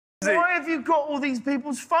Why have you got all these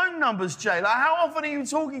people's phone numbers, Jay? Like, how often are you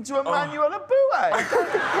talking to Emmanuel Eboue?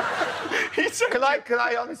 Can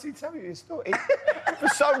I honestly tell you this story? For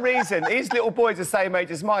some reason, his little boy's the same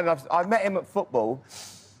age as mine. I met him at football.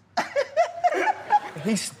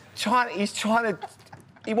 He's trying to...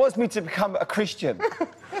 He wants me to become a Christian,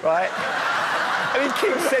 right? And he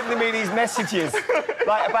keeps sending me these messages,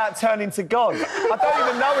 like, about turning to God. I don't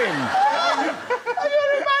even know him.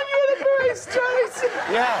 Emmanuel Eboue straight.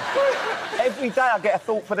 Yeah. Every day I get a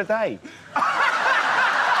thought for the day.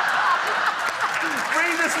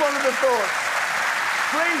 Read us one of the thoughts.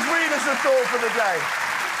 Please read us a thought for the day.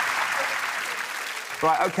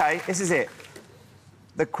 Right, OK, this is it.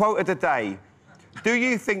 The quote of the day. Do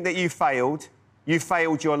you think that you failed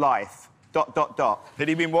your life? ... Had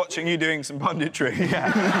he been watching you doing some punditry?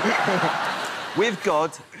 Yeah. With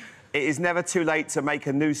God, it is never too late to make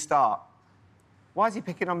a new start. Why is he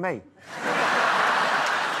picking on me?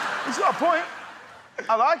 He's got a point.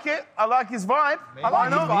 I like it. I like his vibe. I've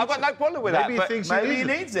got no problem with that. Maybe he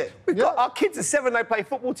needs it. Our kids are 7, they play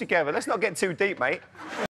football together. Let's not get too deep, mate.